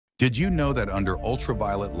Did you know that under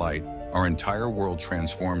ultraviolet light, our entire world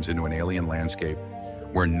transforms into an alien landscape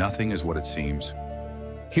where nothing is what it seems?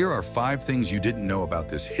 Here are 5 things you didn't know about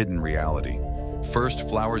this hidden reality. First,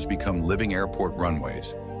 flowers become living airport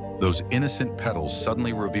runways. Those innocent petals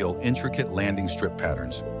suddenly reveal intricate landing strip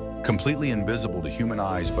patterns, completely invisible to human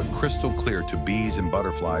eyes but crystal clear to bees and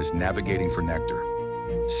butterflies navigating for nectar.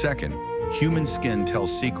 Second, human skin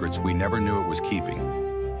tells secrets we never knew it was keeping.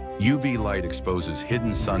 UV light exposes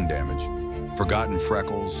hidden sun damage, forgotten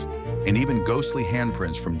freckles, and even ghostly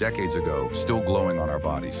handprints from decades ago still glowing on our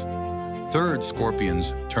bodies. Third,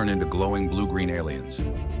 scorpions turn into glowing blue-green aliens.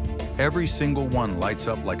 Every single one lights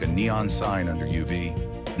up like a neon sign under UV,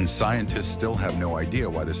 and scientists still have no idea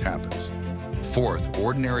why this happens. Fourth,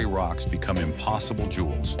 ordinary rocks become impossible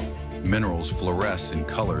jewels. Minerals fluoresce in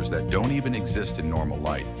colors that don't even exist in normal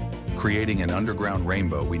light, creating an underground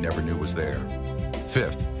rainbow we never knew was there.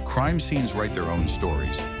 Fifth, crime scenes write their own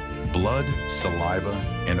stories. Blood, saliva,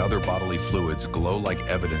 and other bodily fluids glow like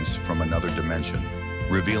evidence from another dimension,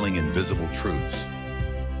 revealing invisible truths.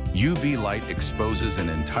 UV light exposes an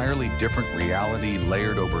entirely different reality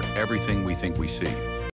layered over everything we think we see.